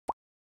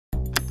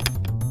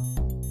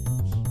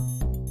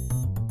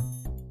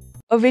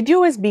A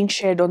video is being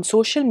shared on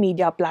social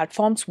media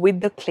platforms with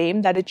the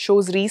claim that it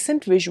shows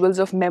recent visuals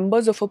of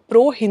members of a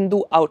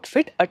pro-Hindu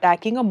outfit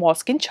attacking a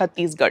mosque in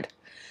Chhattisgarh.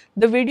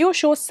 The video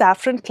shows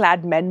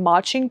saffron-clad men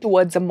marching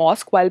towards a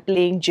mosque while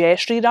playing Jai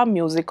Shri Ram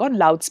music on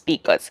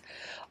loudspeakers.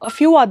 A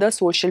few other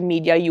social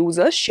media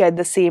users shared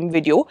the same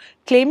video,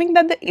 claiming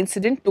that the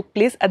incident took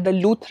place at the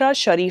Luthra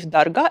Sharif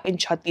Dargah in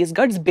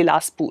Chhattisgarh's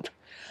Bilaspur.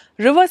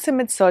 Reverse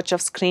image search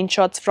of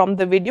screenshots from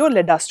the video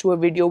led us to a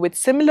video with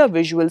similar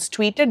visuals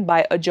tweeted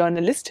by a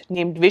journalist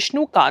named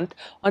Vishnu Kant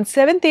on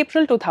 7th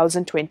April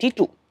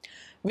 2022.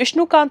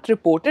 Vishnu Kant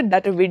reported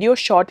that a video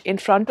shot in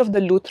front of the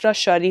Luthra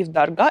Sharif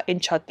Dargah in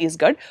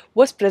Chhattisgarh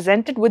was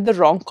presented with the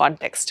wrong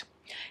context.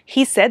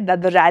 He said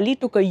that the rally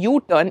took a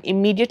U-turn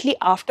immediately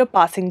after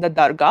passing the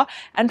Dargah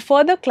and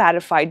further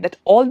clarified that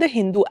all the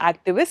Hindu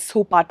activists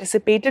who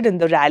participated in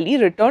the rally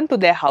returned to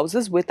their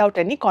houses without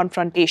any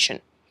confrontation.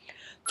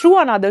 Through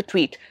another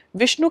tweet,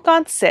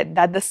 Vishnukant said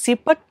that the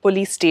Sipat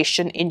police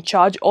station in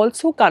charge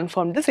also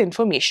confirmed this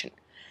information.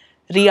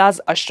 Riaz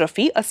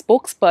Ashrafi, a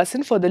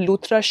spokesperson for the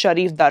Luthra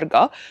Sharif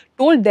Dargah,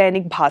 told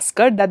Dainik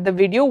Bhaskar that the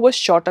video was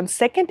shot on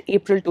 2nd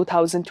April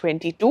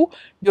 2022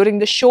 during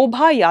the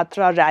Shobha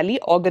Yatra rally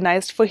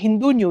organized for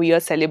Hindu New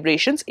Year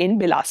celebrations in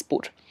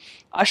Bilaspur.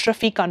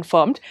 Ashrafi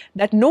confirmed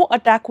that no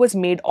attack was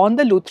made on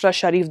the Luthra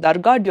Sharif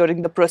Dargah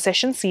during the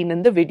procession seen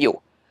in the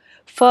video.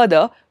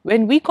 Further,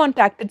 when we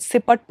contacted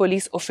Sipat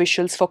police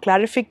officials for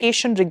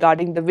clarification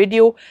regarding the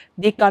video,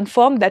 they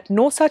confirmed that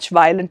no such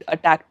violent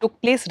attack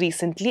took place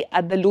recently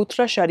at the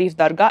Luthra Sharif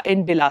Dargah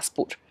in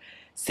Bilaspur.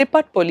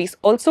 Sipat police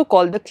also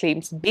called the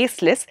claims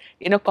baseless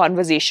in a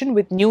conversation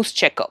with News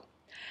Checker.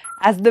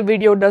 As the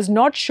video does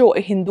not show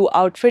a Hindu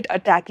outfit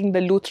attacking the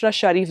Luthra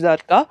Sharif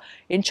Dargah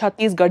in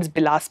Chhattisgarh's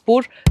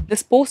Bilaspur,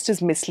 this post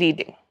is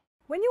misleading.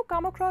 When you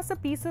come across a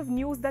piece of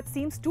news that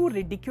seems too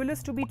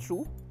ridiculous to be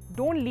true,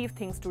 don't leave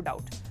things to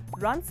doubt.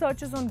 Run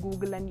searches on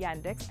Google and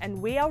Yandex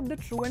and weigh out the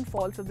true and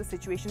false of the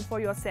situation for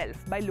yourself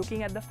by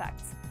looking at the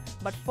facts.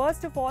 But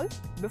first of all,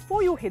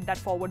 before you hit that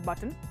forward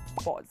button,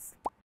 pause.